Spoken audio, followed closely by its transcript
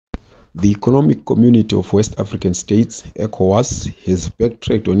The Economic Community of West African States, ECOWAS, has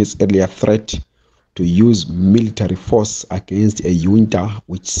backtracked on its earlier threat to use military force against a junta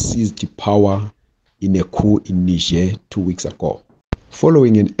which seized power in a coup in Niger 2 weeks ago.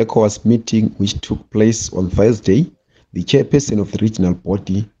 Following an ECOWAS meeting which took place on Thursday, the chairperson of the regional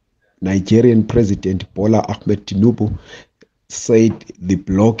body, Nigerian President Bola Ahmed Tinubu, said the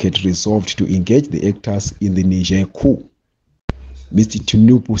bloc had resolved to engage the actors in the Niger coup. Mr.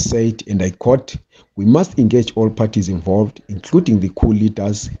 Tinubu said, and I quote, "We must engage all parties involved, including the coup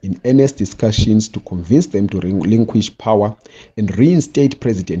leaders, in earnest discussions to convince them to relinquish power and reinstate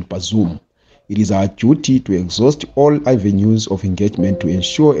President Bazoum. It is our duty to exhaust all avenues of engagement to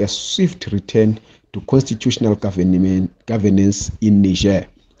ensure a swift return to constitutional governance in Niger.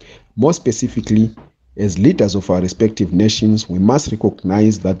 More specifically, as leaders of our respective nations, we must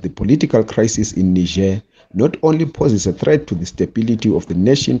recognize that the political crisis in Niger not only poses a threat to the stability of the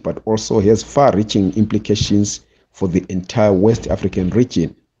nation, but also has far-reaching implications for the entire West African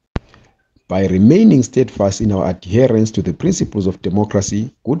region. By remaining steadfast in our adherence to the principles of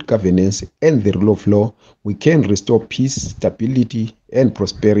democracy, good governance, and the rule of law, we can restore peace, stability, and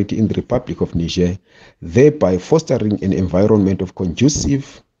prosperity in the Republic of Niger, thereby fostering an environment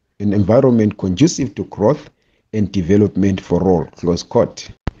conducive to growth and development for all." Close quote.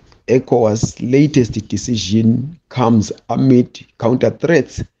 ECOWAS' latest decision comes amid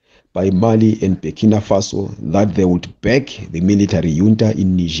counter-threats by Mali and Burkina Faso that they would back the military junta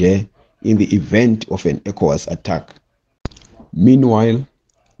in Niger in the event of an ECOWAS attack. Meanwhile,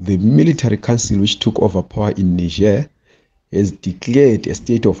 the military council which took over power in Niger has declared a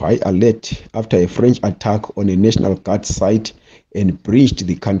state of high alert after a French attack on a National Guard site and breached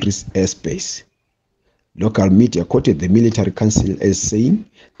the country's airspace. Local media quoted the military council as saying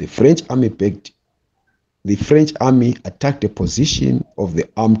the French army attacked a position of the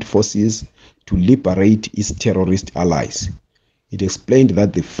armed forces to liberate its terrorist allies. It explained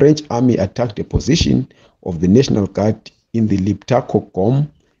that the French army attacked a position of the National Guard in the Liptako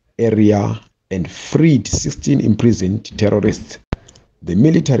area and freed 16 imprisoned terrorists. The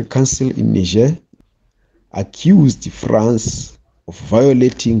military council in Niger accused France of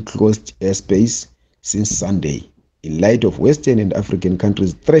violating closed airspace since Sunday, in light of Western and African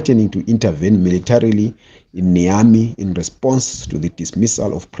countries threatening to intervene militarily in Niamey in response to the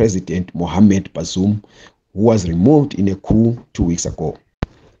dismissal of President Mohamed Bazoum, who was removed in a coup 2 weeks ago.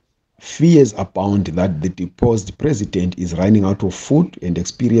 Fears abound that the deposed president is running out of food and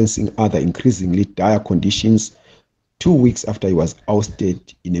experiencing other increasingly dire conditions 2 weeks after he was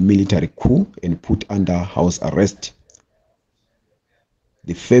ousted in a military coup and put under house arrest.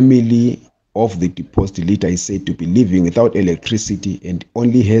 The family of the deposed leader is said to be living without electricity and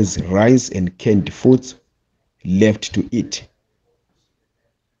only has rice and canned foods left to eat.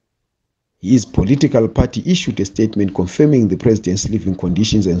 His political party issued a statement confirming the president's living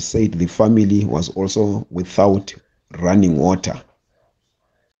conditions and said the family was also without running water.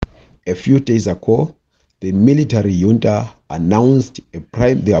 A few days ago, the military junta announced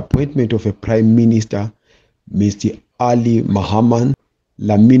the appointment of a prime minister, Mr. Ali Mahaman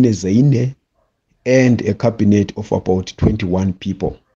Lamine Zaine, and a cabinet of about 21 people.